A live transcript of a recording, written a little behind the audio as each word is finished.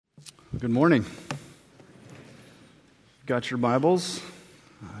Good morning. Got your Bibles?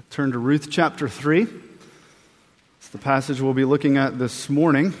 Turn to Ruth chapter 3. It's the passage we'll be looking at this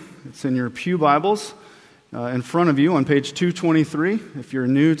morning. It's in your pew Bibles in front of you on page 223. If you're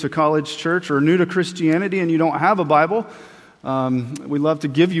new to College Church or new to Christianity and you don't have a Bible, we'd love to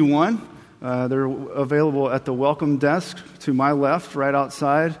give you one. They're available at the welcome desk to my left, right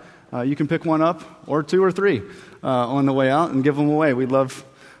outside. You can pick one up, or two or three, on the way out and give them away. We'd love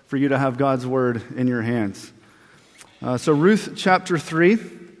for you to have God's Word in your hands. So Ruth chapter 3,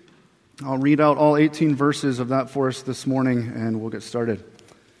 I'll read out all 18 verses of that for us this morning, and we'll get started.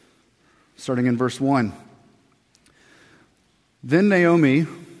 Starting in verse 1. Then Naomi,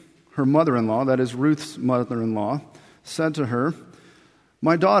 her mother-in-law, that is Ruth's mother-in-law, said to her,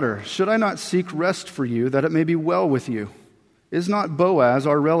 "My daughter, should I not seek rest for you, that it may be well with you? Is not Boaz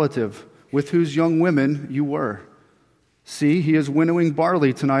our relative, with whose young women you were? See, he is winnowing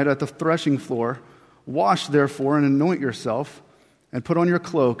barley tonight at the threshing floor. Wash, therefore, and anoint yourself, and put on your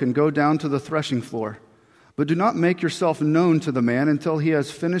cloak, and go down to the threshing floor. But do not make yourself known to the man until he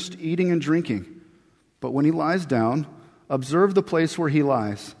has finished eating and drinking. But when he lies down, observe the place where he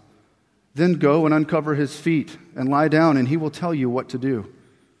lies. Then go and uncover his feet, and lie down, and he will tell you what to do."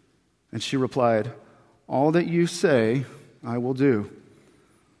 And she replied, "All that you say, I will do."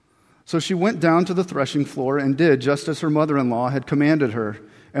 So she went down to the threshing floor and did just as her mother-in-law had commanded her.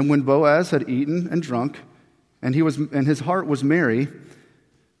 And when Boaz had eaten and drunk, and his heart was merry,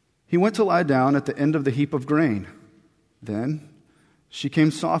 he went to lie down at the end of the heap of grain. Then she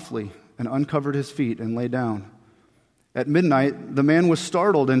came softly and uncovered his feet and lay down. At midnight the man was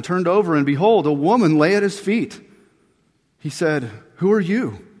startled and turned over, and behold, a woman lay at his feet. He said, "Who are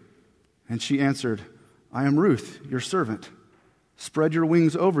you?" And she answered, "I am Ruth, your servant. Spread your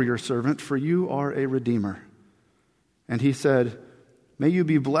wings over your servant, for you are a redeemer." And he said, "May you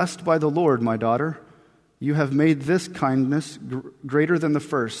be blessed by the Lord, my daughter. You have made this kindness greater than the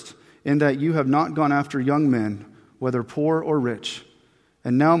first, in that you have not gone after young men, whether poor or rich.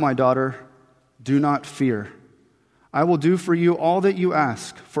 And now, my daughter, do not fear. I will do for you all that you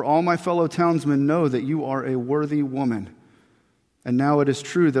ask, for all my fellow townsmen know that you are a worthy woman. And now it is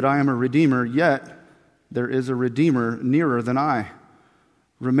true that I am a redeemer, yet there is a redeemer nearer than I.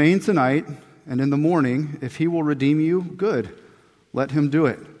 Remain tonight, and in the morning, if he will redeem you, good, let him do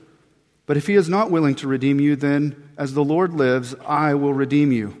it. But if he is not willing to redeem you, then, as the Lord lives, I will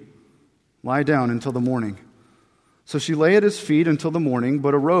redeem you. Lie down until the morning." So she lay at his feet until the morning,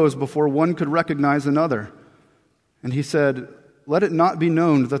 but arose before one could recognize another. And he said, "Let it not be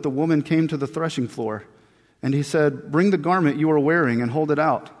known that the woman came to the threshing floor." And he said, "Bring the garment you are wearing and hold it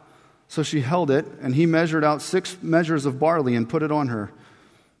out." So she held it, and he measured out 6 measures of barley and put it on her.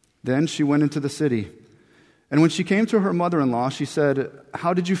 Then she went into the city. And when she came to her mother-in-law, she said,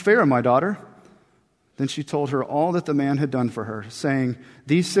 "How did you fare, my daughter?" Then she told her all that the man had done for her, saying,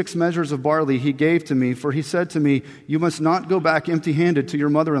 "These 6 measures of barley he gave to me, for he said to me, 'You must not go back empty-handed to your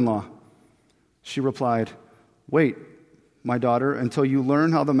mother-in-law.'" She replied, "Wait, my daughter, until you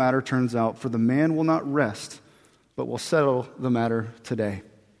learn how the matter turns out, for the man will not rest, but will settle the matter today."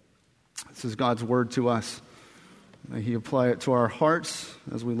 This is God's word to us. May he apply it to our hearts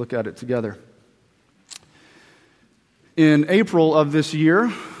as we look at it together. In April of this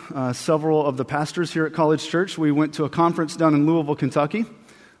year, several of the pastors here at College Church, we went to a conference down in Louisville, Kentucky.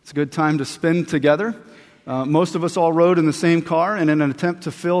 It's a good time to spend together. Most of us all rode in the same car, and in an attempt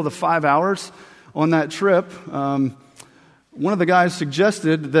to fill the 5 hours on that trip, one of the guys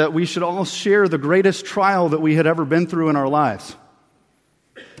suggested that we should all share the greatest trial that we had ever been through in our lives.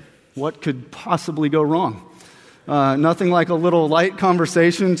 What could possibly go wrong? Nothing like a little light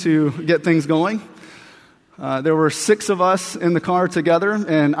conversation to get things going. There were 6 of us in the car together,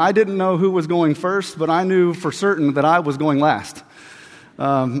 and I didn't know who was going first, but I knew for certain that I was going last.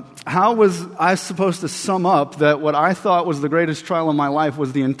 How was I supposed to sum up that what I thought was the greatest trial of my life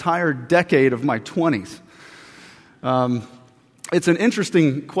was the entire decade of my 20s? It's an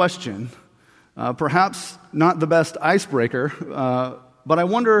interesting question, perhaps not the best icebreaker, but I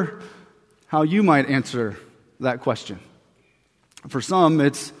wonder how you might answer that question. For some,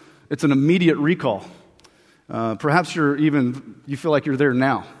 it's an immediate recall. Perhaps you feel like you're there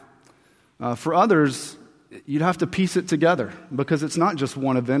now. For others, you'd have to piece it together because it's not just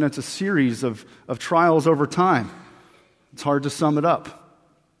one event, it's a series of trials over time. It's hard to sum it up.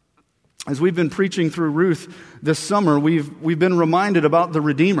 As we've been preaching through Ruth this summer, we've been reminded about the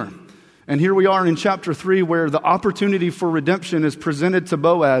Redeemer. And here we are in chapter 3 where the opportunity for redemption is presented to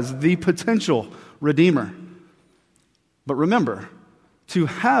Boaz, the potential Redeemer. But remember, To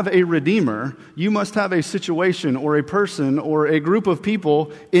have a redeemer, you must have a situation or a person or a group of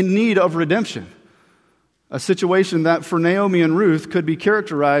people in need of redemption. A situation that for Naomi and Ruth could be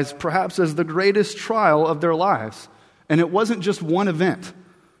characterized perhaps as the greatest trial of their lives. And it wasn't just one event.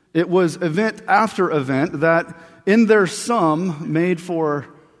 It was event after event that in their sum made for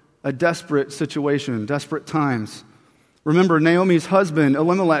a desperate situation, desperate times. Remember, Naomi's husband,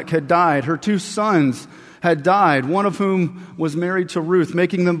 Elimelech, had died. Her 2 sons had died, one of whom was married to Ruth,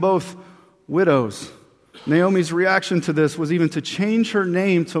 making them both widows. Naomi's reaction to this was even to change her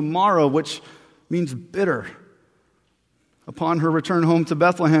name to Mara, which means bitter. Upon her return home to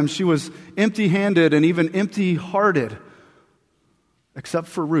Bethlehem, she was empty-handed and even empty-hearted, except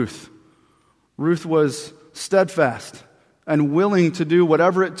for Ruth. Ruth was steadfast and willing to do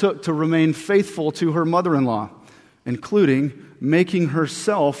whatever it took to remain faithful to her mother-in-law, including making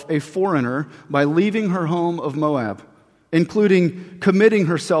herself a foreigner by leaving her home of Moab, including committing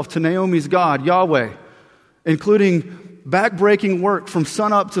herself to Naomi's God, Yahweh, including backbreaking work from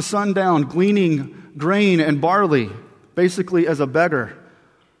sunup to sundown, gleaning grain and barley, basically as a beggar.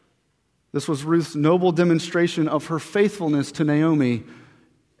 This was Ruth's noble demonstration of her faithfulness to Naomi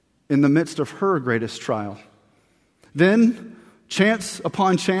in the midst of her greatest trial. Then, chance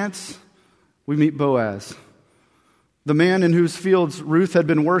upon chance, we meet Boaz, the man in whose fields Ruth had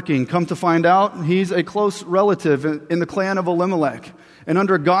been working. Come to find out, he's a close relative in the clan of Elimelech. And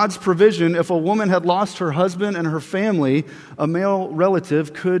under God's provision, if a woman had lost her husband and her family, a male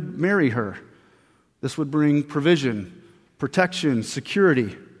relative could marry her. This would bring provision, protection,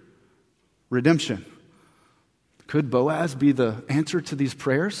 security, redemption. Could Boaz be the answer to these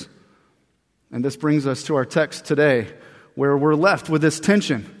prayers? And this brings us to our text today, where we're left with this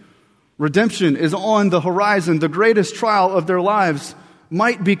tension. Redemption is on the horizon. The greatest trial of their lives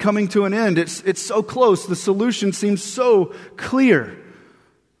might be coming to an end. It's so close. The solution seems so clear.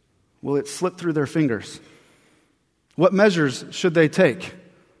 Will it slip through their fingers? What measures should they take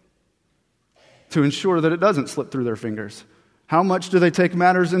to ensure that it doesn't slip through their fingers? How much do they take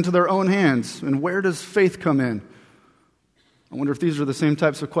matters into their own hands? And where does faith come in? I wonder if these are the same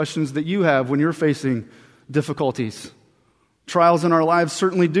types of questions that you have when you're facing difficulties. Trials in our lives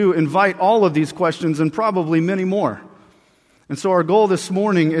certainly do invite all of these questions and probably many more. And so our goal this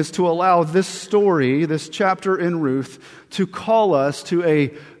morning is to allow this story, this chapter in Ruth, to call us to a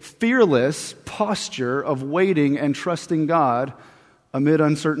fearless posture of waiting and trusting God amid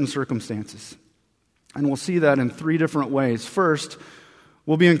uncertain circumstances. And we'll see that in 3 different ways. First,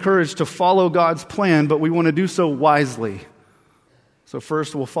 we'll be encouraged to follow God's plan, but we want to do so wisely. So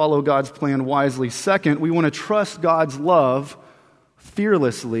first, we'll follow God's plan wisely. Second, we want to trust God's love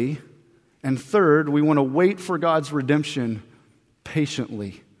fearlessly. And third, we want to wait for God's redemption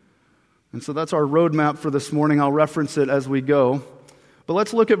patiently. And so that's our roadmap for this morning. I'll reference it as we go. But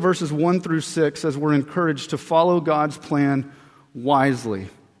let's look at verses 1 through 6 as we're encouraged to follow God's plan wisely.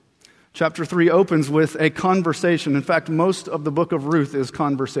 Chapter 3 opens with a conversation. In fact, most of the book of Ruth is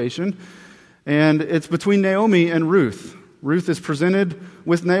conversation. And it's between Naomi and Ruth. Ruth is presented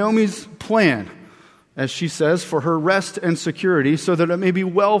with Naomi's plan, as she says, for her rest and security so that it may be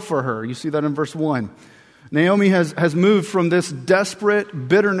well for her. You see that in verse 1. Naomi has moved from this desperate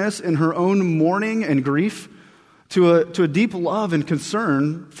bitterness in her own mourning and grief to a deep love and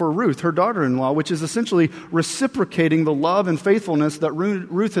concern for Ruth, her daughter-in-law, which is essentially reciprocating the love and faithfulness that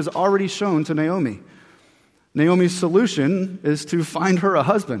Ruth has already shown to Naomi. Naomi's solution is to find her a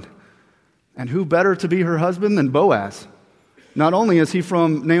husband. And who better to be her husband than Boaz? Not only is he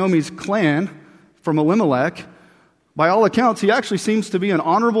from Naomi's clan, from Elimelech, by all accounts, he actually seems to be an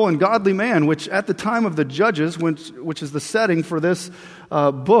honorable and godly man, which at the time of the Judges, which is the setting for this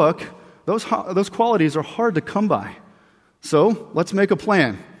book, those qualities are hard to come by. So, let's make a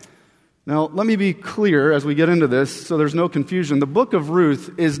plan. Now, let me be clear as we get into this so there's no confusion. The book of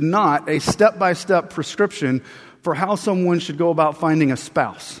Ruth is not a step-by-step prescription for how someone should go about finding a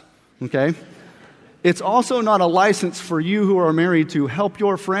spouse, okay? It's also not a license for you who are married to help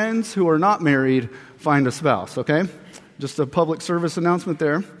your friends who are not married find a spouse, okay? Just a public service announcement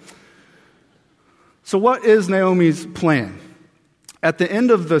there. So what is Naomi's plan? At the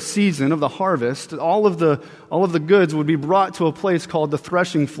end of the season of the harvest, all of the goods would be brought to a place called the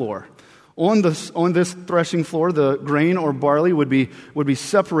threshing floor. On this threshing floor, the grain or barley would be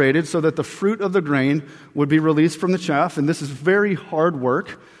separated so that the fruit of the grain would be released from the chaff, and this is very hard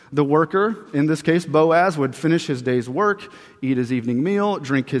work. The worker, in this case Boaz, would finish his day's work, eat his evening meal,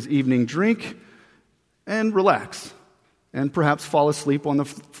 drink his evening drink, and relax, and perhaps fall asleep on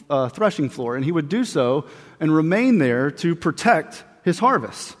the threshing floor. And he would do so and remain there to protect his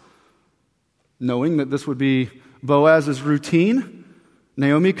harvest, knowing that this would be Boaz's routine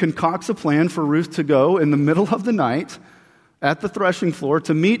Naomi concocts a plan for Ruth to go in the middle of the night at the threshing floor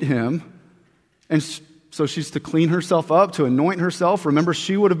to meet him. And so she's to clean herself up, to anoint herself. Remember,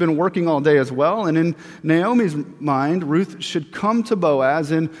 she would have been working all day as well. And in Naomi's mind, Ruth should come to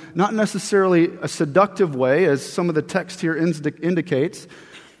Boaz in not necessarily a seductive way, as some of the text here indicates,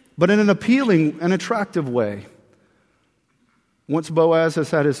 but in an appealing and attractive way. Once Boaz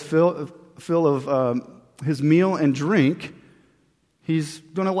has had his fill of his meal and drink, he's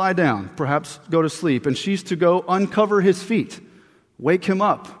going to lie down, perhaps go to sleep, and she's to go uncover his feet, wake him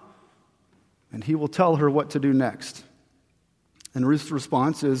up, and he will tell her what to do next. And Ruth's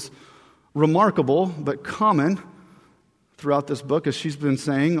response is remarkable but common throughout this book, as she's been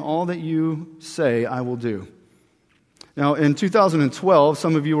saying, "All that you say, I will do." Now, in 2012,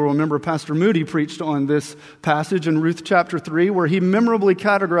 some of you will remember Pastor Moody preached on this passage in Ruth chapter 3, where he memorably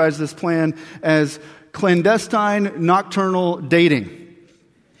categorized this plan as clandestine nocturnal dating.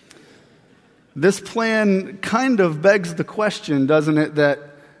 This plan kind of begs the question, doesn't it,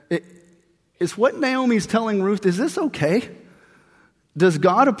 is what Naomi's telling Ruth, is this okay? Does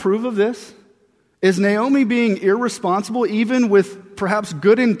God approve of this? Is Naomi being irresponsible, even with perhaps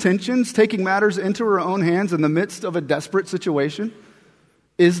good intentions, taking matters into her own hands in the midst of a desperate situation?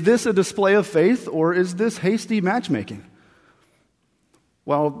 Is this a display of faith, or is this hasty matchmaking?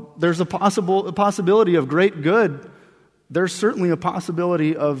 While there's a possibility of great good, there's certainly a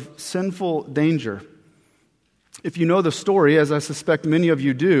possibility of sinful danger. If you know the story, as I suspect many of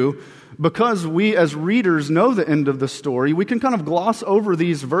you do, because we as readers know the end of the story, we can kind of gloss over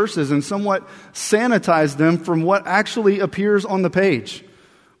these verses and somewhat sanitize them from what actually appears on the page.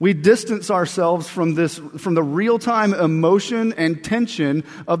 We distance ourselves from the real-time emotion and tension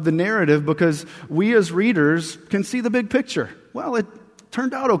of the narrative, because we as readers can see the big picture. Well, it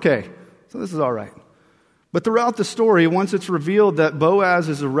turned out okay, so this is all right. But throughout the story, once it's revealed that Boaz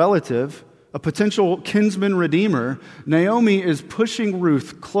is a relative, a potential kinsman redeemer, Naomi is pushing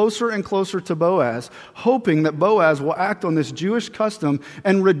Ruth closer and closer to Boaz, hoping that Boaz will act on this Jewish custom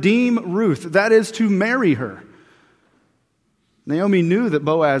and redeem Ruth, that is, to marry her. Naomi knew that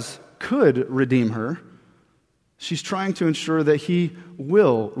Boaz could redeem her. She's trying to ensure that he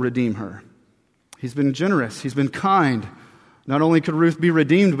will redeem her. He's been generous. He's been kind. Not only could Ruth be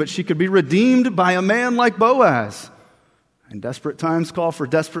redeemed, but she could be redeemed by a man like Boaz. And desperate times call for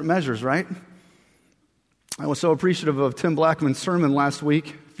desperate measures, right? I was so appreciative of Tim Blackman's sermon last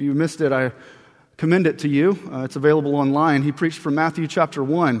week. If you missed it, I commend it to you. It's available online. He preached from Matthew chapter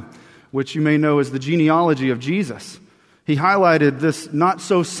 1, which you may know is the genealogy of Jesus. He highlighted this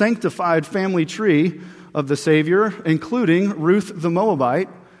not-so-sanctified family tree of the Savior, including Ruth the Moabite,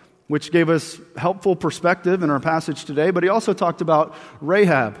 which gave us helpful perspective in our passage today. But he also talked about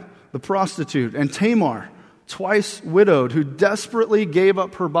Rahab, the prostitute, and Tamar, twice widowed, who desperately gave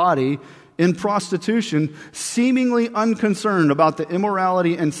up her body in prostitution, seemingly unconcerned about the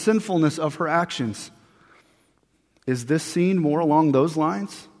immorality and sinfulness of her actions. Is this scene more along those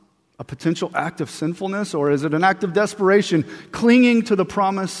lines? A potential act of sinfulness, or is it an act of desperation, clinging to the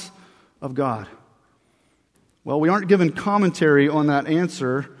promise of God? Well, we aren't given commentary on that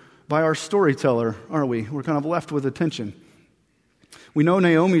answer by our storyteller, are we? We're kind of left with a tension. We know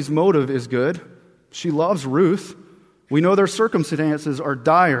Naomi's motive is good. She loves Ruth. We know their circumstances are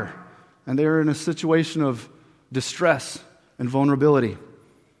dire, and they are in a situation of distress and vulnerability.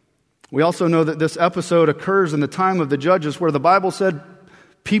 We also know that this episode occurs in the time of the Judges, where the Bible said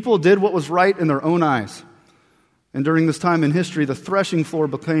people did what was right in their own eyes. And during this time in history, the threshing floor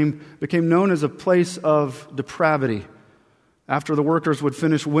became known as a place of depravity. After the workers would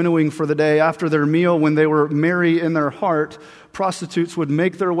finish winnowing for the day, after their meal, when they were merry in their heart, prostitutes would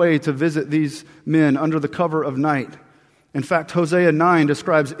make their way to visit these men under the cover of night. In fact, Hosea 9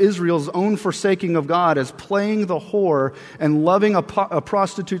 describes Israel's own forsaking of God as playing the whore and loving a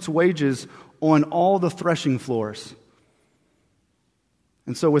prostitute's wages on all the threshing floors.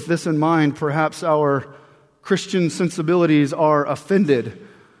 And so with this in mind, perhaps our Christian sensibilities are offended,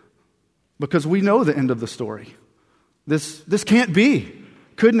 because we know the end of the story. This can't be.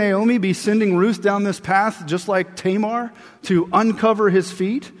 Could Naomi be sending Ruth down this path just like Tamar to uncover his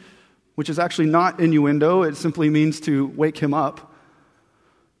feet, which is actually not innuendo. It simply means to wake him up.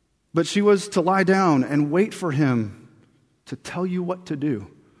 But she was to lie down and wait for him to tell you what to do,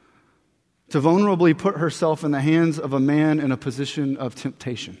 to vulnerably put herself in the hands of a man in a position of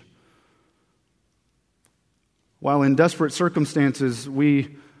temptation. While in desperate circumstances,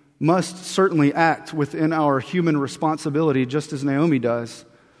 we must certainly act within our human responsibility, just as Naomi does.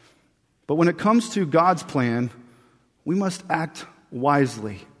 But when it comes to God's plan, we must act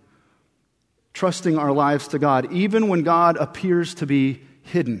wisely, trusting our lives to God, even when God appears to be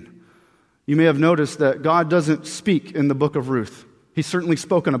hidden. You may have noticed that God doesn't speak in the book of Ruth. He's certainly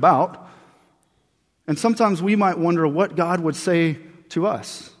spoken about. And sometimes we might wonder what God would say to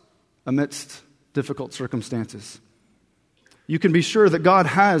us amidst difficult circumstances. You can be sure that God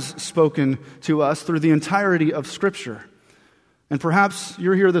has spoken to us through the entirety of Scripture. And perhaps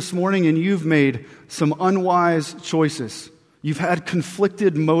you're here this morning and you've made some unwise choices. You've had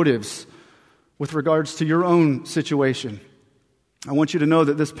conflicted motives with regards to your own situation. I want you to know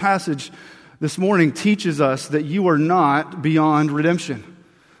that this passage this morning teaches us that you are not beyond redemption.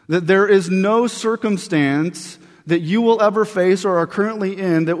 That there is no circumstance that you will ever face or are currently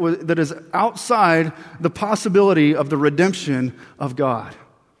in that is outside the possibility of the redemption of God.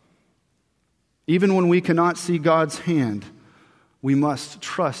 Even when we cannot see God's hand, we must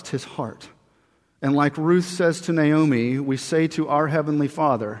trust His heart. And like Ruth says to Naomi, we say to our Heavenly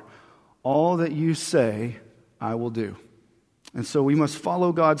Father, all that you say, I will do. And so we must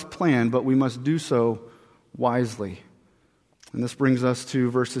follow God's plan, but we must do so wisely. And this brings us to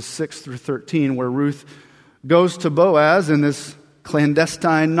verses 6 through 13, where Ruth goes to Boaz in this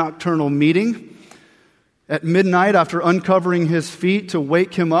clandestine nocturnal meeting at midnight after uncovering his feet to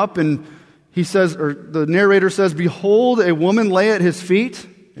wake him up. And he says, or the narrator says, behold, a woman lay at his feet.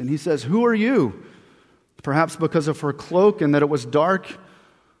 And he says, who are you? Perhaps because of her cloak and that it was dark,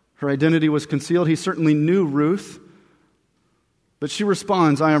 her identity was concealed. He certainly knew Ruth. But she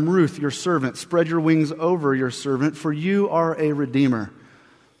responds, I am Ruth, your servant. Spread your wings over your servant, for you are a redeemer.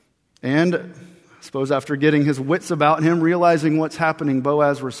 And I suppose after getting his wits about him, realizing what's happening,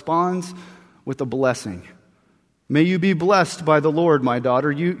 Boaz responds with a blessing. May you be blessed by the Lord, my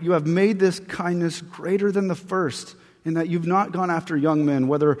daughter. You have made this kindness greater than the first, in that you've not gone after young men,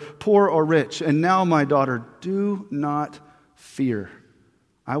 whether poor or rich. And now, my daughter, do not fear.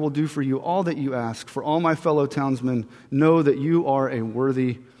 I will do for you all that you ask, for all my fellow townsmen know that you are a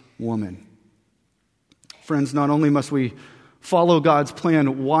worthy woman. Friends, not only must we follow God's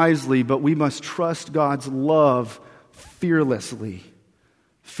plan wisely, but we must trust God's love fearlessly.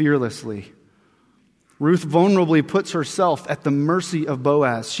 Fearlessly. Ruth vulnerably puts herself at the mercy of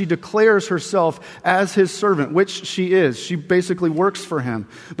Boaz. She declares herself as his servant, which she is. She basically works for him.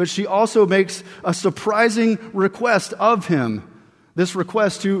 But she also makes a surprising request of him. This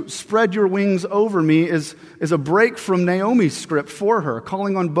request to spread your wings over me is a break from Naomi's script for her,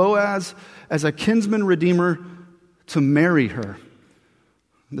 calling on Boaz as a kinsman redeemer to marry her.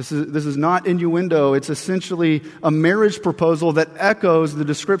 This is not innuendo. It's essentially a marriage proposal that echoes the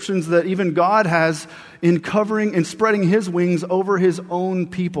descriptions that even God has in covering and spreading His wings over His own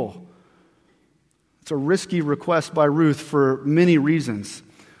people. It's a risky request by Ruth for many reasons.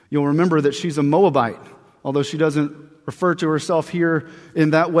 You'll remember that she's a Moabite, although she doesn't refer to herself here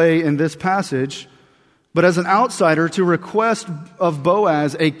in that way in this passage. But as an outsider, to request of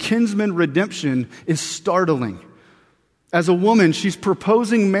Boaz a kinsman redemption is startling. As a woman, she's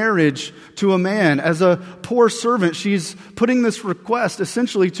proposing marriage to a man. As a poor servant, she's putting this request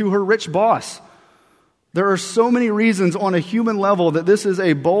essentially to her rich boss. There are so many reasons on a human level that this is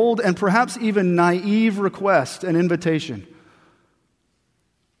a bold and perhaps even naive request and invitation.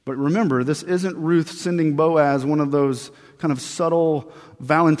 But remember, this isn't Ruth sending Boaz one of those kind of subtle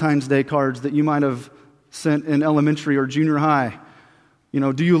Valentine's Day cards that you might have sent in elementary or junior high. You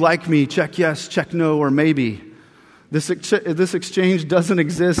know, do you like me? Check yes, check no, or maybe. This exchange doesn't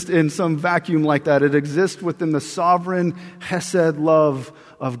exist in some vacuum like that. It exists within the sovereign Hesed love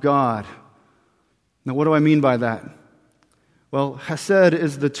of God. Now, what do I mean by that? Well, Hesed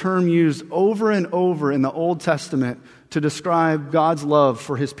is the term used over and over in the Old Testament to describe God's love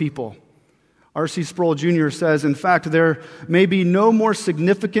for His people. R.C. Sproul Jr. says, in fact, there may be no more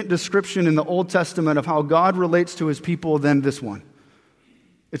significant description in the Old Testament of how God relates to His people than this one.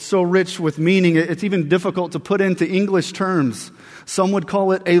 It's so rich with meaning, it's even difficult to put into English terms. Some would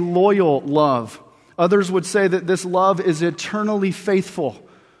call it a loyal love. Others would say that this love is eternally faithful.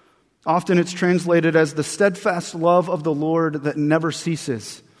 Often it's translated as the steadfast love of the Lord that never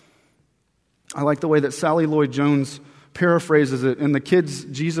ceases. I like the way that Sally Lloyd Jones paraphrases it in the Kids'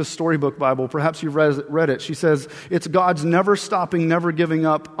 Jesus Storybook Bible. Perhaps you've read it. She says, it's God's never stopping, never giving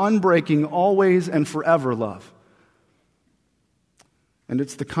up, unbreaking, always and forever love. And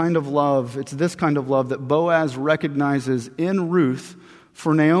it's this kind of love that Boaz recognizes in Ruth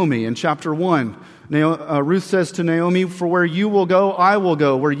for Naomi. In chapter 1, Ruth says to Naomi, for where you will go, I will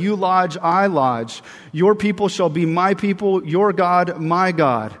go. Where you lodge, I lodge. Your people shall be my people, your God, my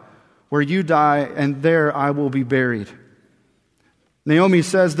God. Where you die, and there I will be buried. Naomi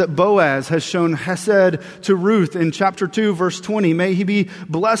says that Boaz has shown hesed to Ruth in chapter 2, verse 20. May he be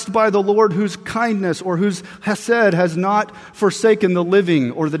blessed by the Lord whose kindness or whose hesed has not forsaken the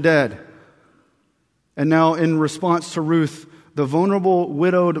living or the dead. And now in response to Ruth, the vulnerable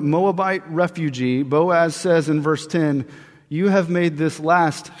widowed Moabite refugee, Boaz says in verse 10, you have made this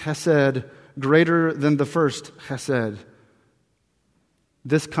last hesed greater than the first hesed.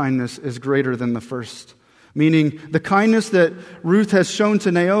 This kindness is greater than the first. Meaning the kindness that Ruth has shown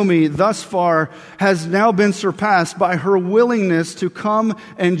to Naomi thus far has now been surpassed by her willingness to come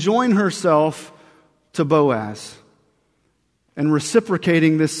and join herself to Boaz. And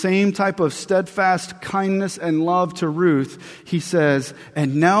reciprocating this same type of steadfast kindness and love to Ruth, he says,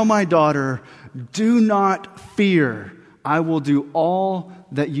 and now my daughter, do not fear. I will do all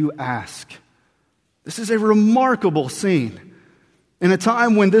that you ask. This is a remarkable scene. In a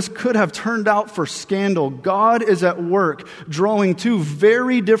time when this could have turned out for scandal, God is at work drawing two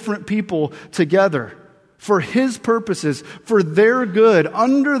very different people together for His purposes, for their good,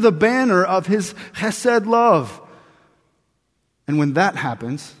 under the banner of His Hesed love. And when that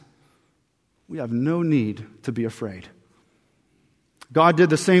happens, we have no need to be afraid. God did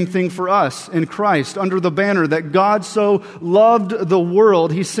the same thing for us in Christ under the banner that God so loved the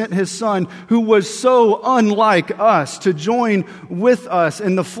world, He sent His Son, who was so unlike us, to join with us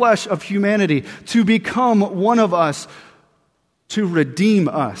in the flesh of humanity, to become one of us, to redeem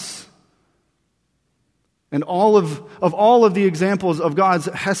us. And all of the examples of God's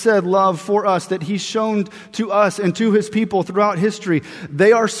Hesed love for us that He's shown to us and to His people throughout history,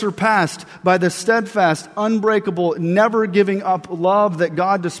 they are surpassed by the steadfast, unbreakable, never giving up love that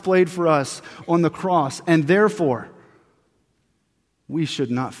God displayed for us on the cross. And therefore, we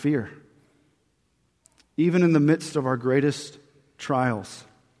should not fear. Even in the midst of our greatest trials,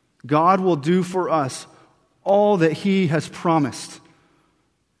 God will do for us all that He has promised,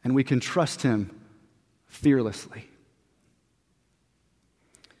 and we can trust Him fearlessly.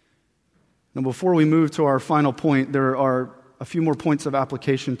 Now, before we move to our final point, there are a few more points of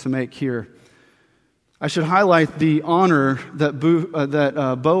application to make here. I should highlight the honor that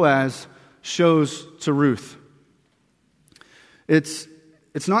Boaz shows to Ruth. It's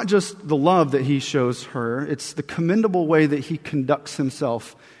not just the love that he shows her, it's the commendable way that he conducts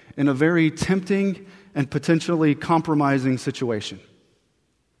himself in a very tempting and potentially compromising situation.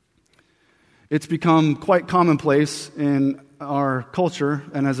 It's become quite commonplace in our culture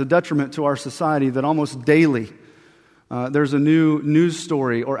and as a detriment to our society that almost daily there's a new news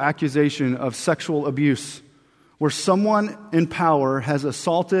story or accusation of sexual abuse where someone in power has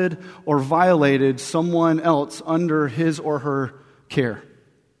assaulted or violated someone else under his or her care.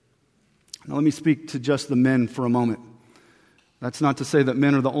 Now let me speak to just the men for a moment. That's not to say that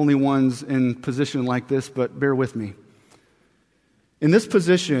men are the only ones in position like this, but bear with me. In this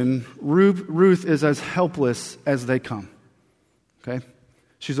position, Ruth is as helpless as they come. Okay?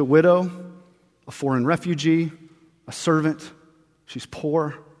 She's a widow, a foreign refugee, a servant. She's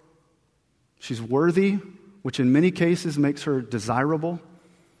poor. She's worthy, which in many cases makes her desirable.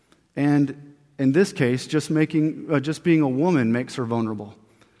 And in this case, just being a woman makes her vulnerable,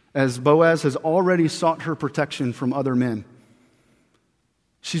 as Boaz has already sought her protection from other men.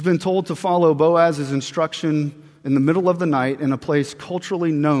 She's been told to follow Boaz's instruction in the middle of the night in a place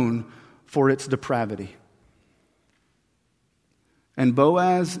culturally known for its depravity. And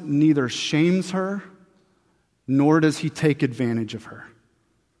Boaz neither shames her, nor does he take advantage of her.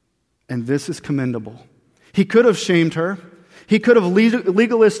 And this is commendable. He could have shamed her. He could have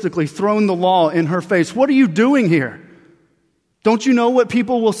legalistically thrown the law in her face. What are you doing here? Don't you know what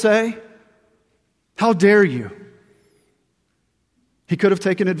people will say? How dare you? He could have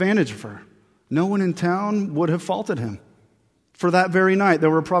taken advantage of her. No one in town would have faulted him. For that very night, there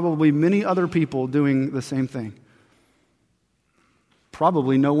were probably many other people doing the same thing.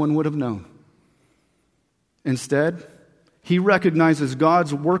 Probably no one would have known. Instead, he recognizes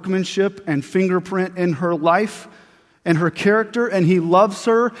God's workmanship and fingerprint in her life and her character, and he loves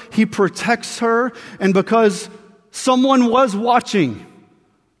her, he protects her, and because someone was watching,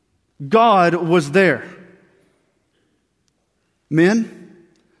 God was there. Men,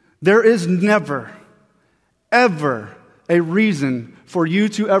 there is never, ever a reason for you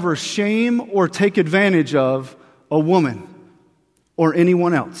to ever shame or take advantage of a woman or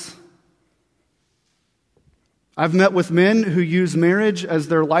anyone else. I've met with men who use marriage as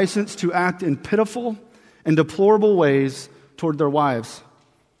their license to act in pitiful and deplorable ways toward their wives.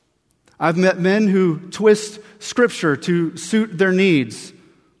 I've met men who twist Scripture to suit their needs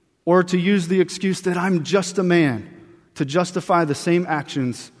or to use the excuse that I'm just a man to justify the same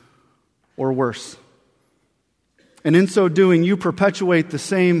actions or worse. And in so doing, you perpetuate the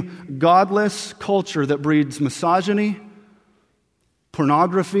same godless culture that breeds misogyny,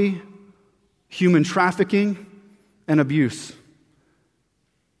 pornography, human trafficking, and abuse.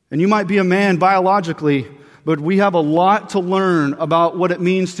 And you might be a man biologically, but we have a lot to learn about what it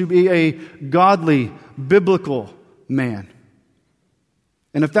means to be a godly, biblical man.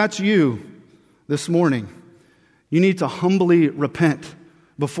 And if that's you this morning, you need to humbly repent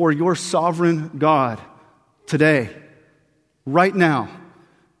before your sovereign God today, right now,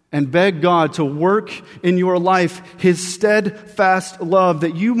 and beg God to work in your life His steadfast love,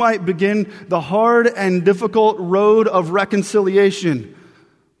 that you might begin the hard and difficult road of reconciliation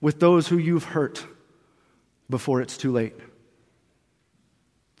with those who you've hurt before it's too late.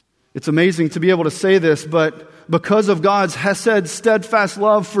 It's amazing to be able to say this, but because of God's hesed, steadfast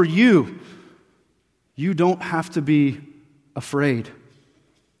love for you, you don't have to be afraid.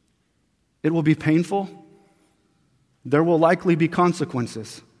 It will be painful. There will likely be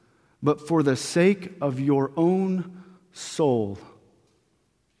consequences. But for the sake of your own soul,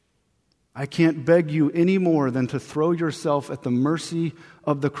 I can't beg you any more than to throw yourself at the mercy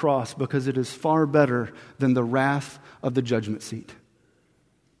of the cross, because it is far better than the wrath of the judgment seat.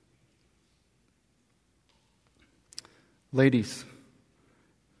 Ladies,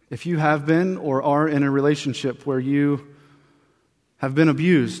 if you have been or are in a relationship where you have been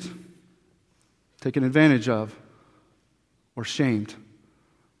abused, taken advantage of, or shamed,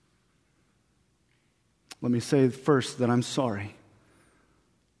 let me say first that I'm sorry.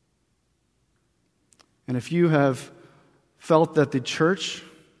 And if you have felt that the church,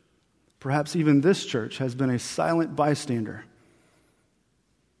 perhaps even this church, has been a silent bystander,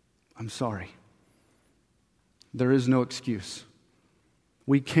 I'm sorry. There is no excuse.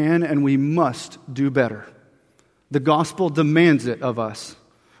 We can and we must do better. The gospel demands it of us.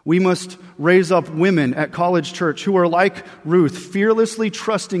 We must raise up women at College Church who are like Ruth, fearlessly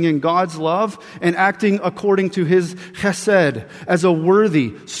trusting in God's love and acting according to His chesed as a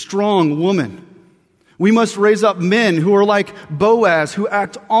worthy, strong woman. We must raise up men who are like Boaz, who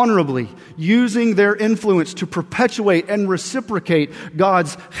act honorably, using their influence to perpetuate and reciprocate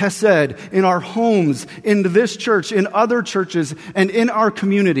God's chesed in our homes, in this church, in other churches, and in our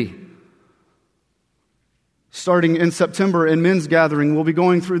community. Starting in September in men's gathering, we'll be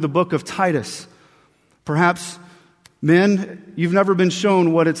going through the book of Titus. Perhaps, men, you've never been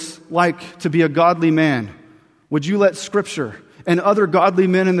shown what it's like to be a godly man. Would you let Scripture and other godly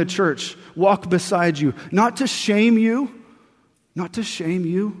men in the church walk beside you, not to shame you,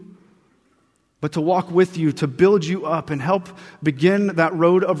 but to walk with you, to build you up and help begin that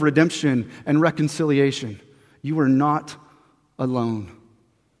road of redemption and reconciliation? You are not alone.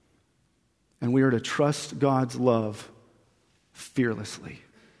 And we are to trust God's love fearlessly.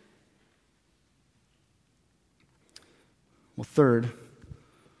 Well, third,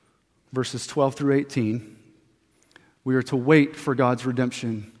 verses 12 through 18, we are to wait for God's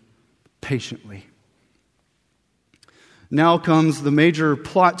redemption patiently. Now comes the major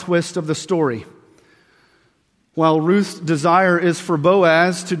plot twist of the story. While Ruth's desire is for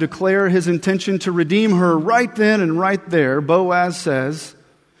Boaz to declare his intention to redeem her right then and right there, Boaz says,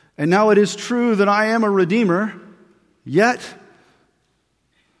 "And now it is true that I am a redeemer, yet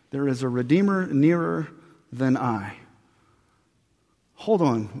there is a redeemer nearer than I." Hold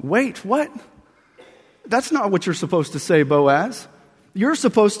on, wait, what? That's not what you're supposed to say, Boaz. You're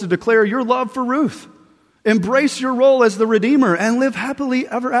supposed to declare your love for Ruth, embrace your role as the redeemer, and live happily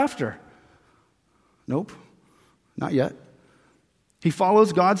ever after. Nope, not yet. He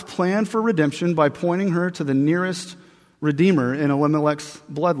follows God's plan for redemption by pointing her to the nearest redeemer in Elimelech's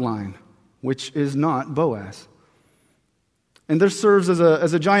bloodline, which is not Boaz. And this serves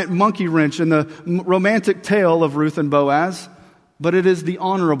as a giant monkey wrench in the romantic tale of Ruth and Boaz, but it is the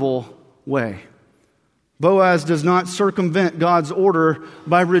honorable way. Boaz does not circumvent God's order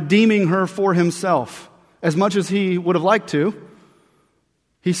by redeeming her for himself, as much as he would have liked to.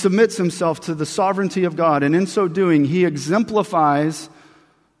 He submits himself to the sovereignty of God, and in so doing, he exemplifies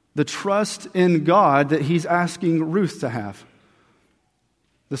the trust in God that he's asking Ruth to have.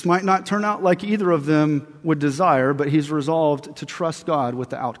 This might not turn out like either of them would desire, but he's resolved to trust God with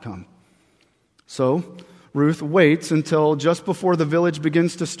the outcome. So, Ruth waits until just before the village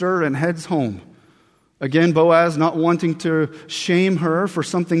begins to stir and heads home. Again, Boaz not wanting to shame her for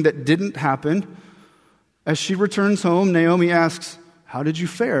something that didn't happen. As she returns home, Naomi asks, "How did you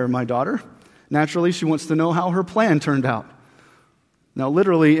fare, my daughter?" Naturally, she wants to know how her plan turned out. Now,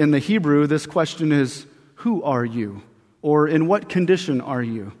 literally in the Hebrew, this question is, "Who are you?" or "In what condition are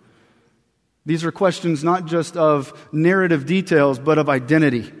you?" These are questions not just of narrative details, but of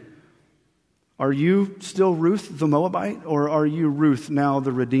identity. Are you still Ruth the Moabite, or are you Ruth now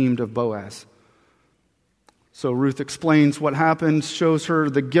the redeemed of Boaz? So Ruth explains what happened, shows her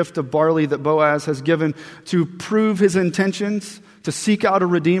the gift of barley that Boaz has given to prove his intentions, to seek out a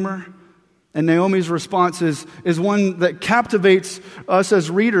redeemer. And Naomi's response is one that captivates us as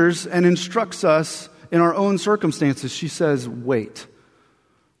readers and instructs us in our own circumstances. She says, wait.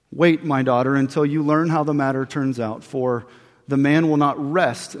 Wait, my daughter, until you learn how the matter turns out, for the man will not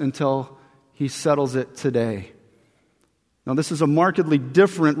rest until he settles it today. Now, this is a markedly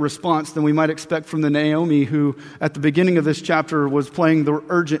different response than we might expect from the Naomi who, at the beginning of this chapter, was playing the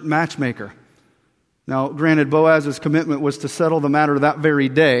urgent matchmaker. Now, granted, Boaz's commitment was to settle the matter that very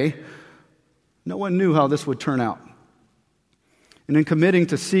day. No one knew how this would turn out. And in committing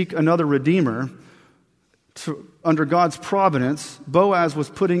to seek another redeemer, under God's providence, Boaz was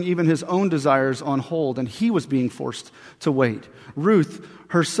putting even his own desires on hold, and he was being forced to wait. Ruth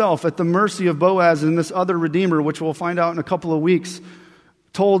herself, at the mercy of Boaz and this other redeemer, which we'll find out in a couple of weeks,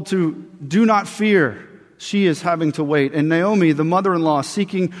 told to do not fear. She is having to wait. And Naomi, the mother-in-law,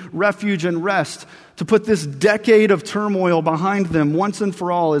 seeking refuge and rest to put this decade of turmoil behind them once and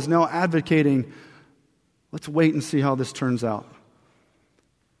for all, is now advocating, let's wait and see how this turns out.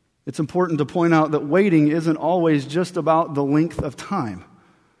 It's important to point out that waiting isn't always just about the length of time.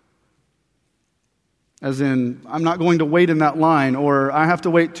 As in, I'm not going to wait in that line, or I have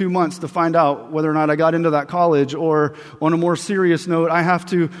to wait 2 months to find out whether or not I got into that college, or on a more serious note, I have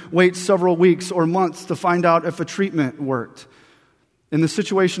to wait several weeks or months to find out if a treatment worked. In the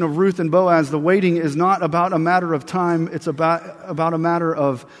situation of Ruth and Boaz, the waiting is not about a matter of time, it's about a matter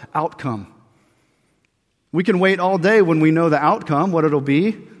of outcome. We can wait all day when we know the outcome, what it'll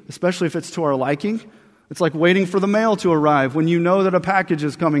be, especially if it's to our liking. It's like waiting for the mail to arrive when you know that a package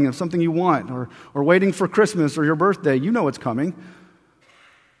is coming of something you want, or waiting for Christmas or your birthday. You know it's coming.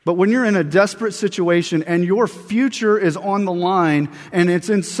 But when you're in a desperate situation and your future is on the line and it's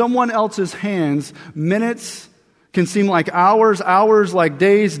in someone else's hands, minutes can seem like hours, hours like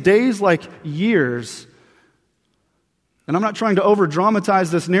days, days like years. And I'm not trying to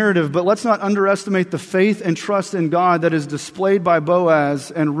over-dramatize this narrative, but let's not underestimate the faith and trust in God that is displayed by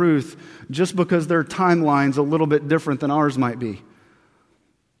Boaz and Ruth just because their timeline's a little bit different than ours might be.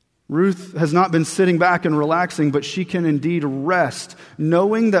 Ruth has not been sitting back and relaxing, but she can indeed rest,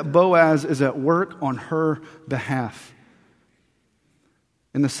 knowing that Boaz is at work on her behalf.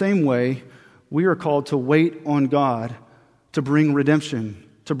 In the same way, we are called to wait on God to bring redemption,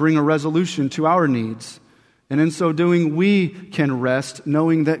 to bring a resolution to our needs. And in so doing, we can rest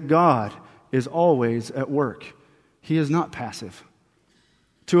knowing that God is always at work. He is not passive.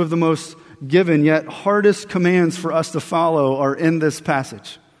 Two of the most given yet hardest commands for us to follow are in this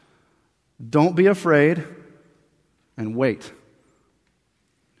passage. Don't be afraid and wait.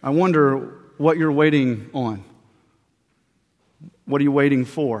 I wonder what you're waiting on. What are you waiting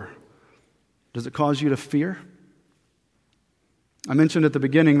for? Does it cause you to fear? I mentioned at the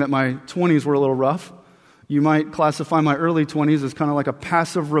beginning that my 20s were a little rough. You might classify my early 20s as kind of like a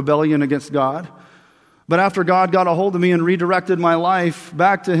passive rebellion against God. But after God got a hold of me and redirected my life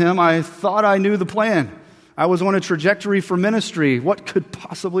back to Him, I thought I knew the plan. I was on a trajectory for ministry. What could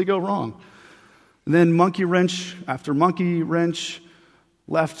possibly go wrong? And then monkey wrench after monkey wrench,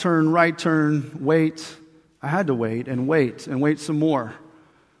 left turn, right turn, wait. I had to wait and wait and wait some more.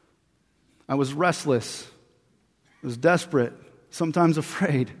 I was restless. I was desperate, sometimes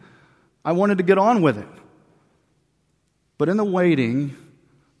afraid. I wanted to get on with it. But in the waiting,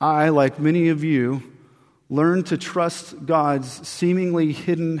 I, like many of you, learned to trust God's seemingly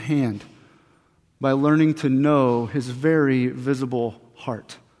hidden hand by learning to know His very visible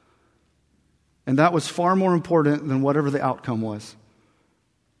heart. And that was far more important than whatever the outcome was.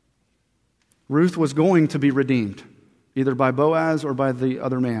 Ruth was going to be redeemed, either by Boaz or by the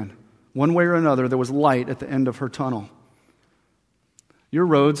other man. One way or another, there was light at the end of her tunnel. Your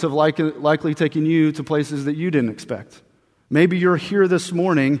roads have likely taken you to places that you didn't expect. Maybe you're here this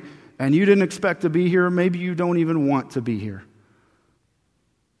morning and you didn't expect to be here. Maybe you don't even want to be here.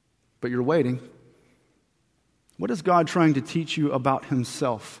 But you're waiting. What is God trying to teach you about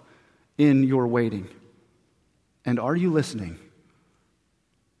Himself in your waiting? And are you listening?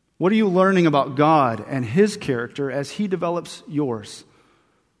 What are you learning about God and His character as He develops yours?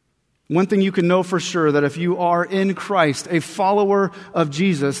 One thing you can know for sure, that if you are in Christ, a follower of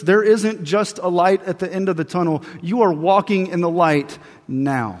Jesus, there isn't just a light at the end of the tunnel. You are walking in the light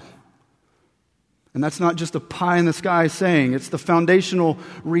now. And that's not just a pie in the sky saying. It's the foundational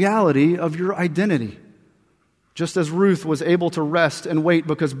reality of your identity. Just as Ruth was able to rest and wait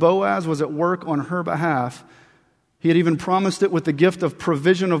because Boaz was at work on her behalf, He had even promised it with the gift of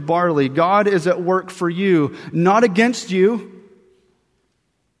provision of barley. God is at work for you, not against you.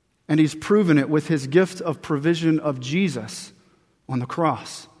 And He's proven it with His gift of provision of Jesus on the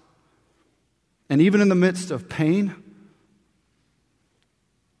cross. And even in the midst of pain,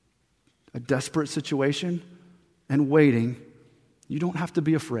 a desperate situation, and waiting, you don't have to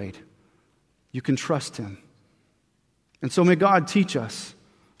be afraid. You can trust Him. And so may God teach us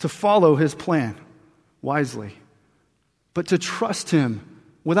to follow His plan wisely, but to trust Him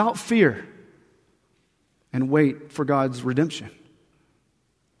without fear and wait for God's redemption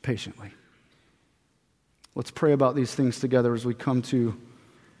patiently. Let's pray about these things together as we come to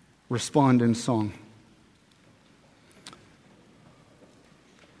respond in song.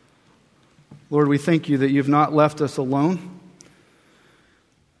 Lord, we thank You that You've not left us alone,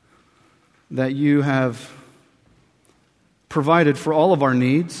 that You have provided for all of our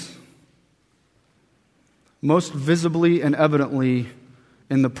needs, most visibly and evidently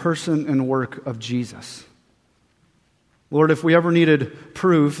in the person and work of Jesus. Lord, if we ever needed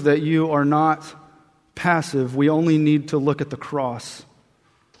proof that You are not passive, we only need to look at the cross.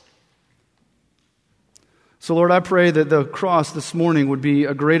 So, Lord, I pray that the cross this morning would be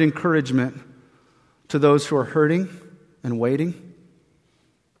a great encouragement to those who are hurting and waiting.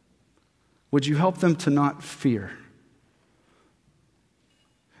 Would You help them to not fear?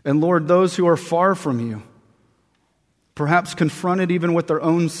 And Lord, those who are far from You, perhaps confronted even with their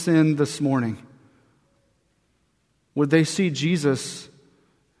own sin this morning, would they see Jesus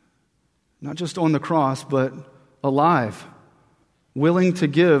not just on the cross, but alive, willing to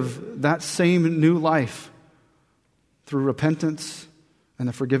give that same new life through repentance and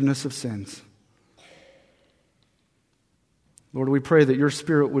the forgiveness of sins. Lord, we pray that Your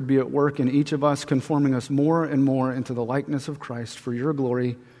Spirit would be at work in each of us, conforming us more and more into the likeness of Christ. For Your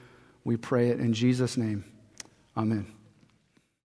glory, we pray it in Jesus' name. Amen.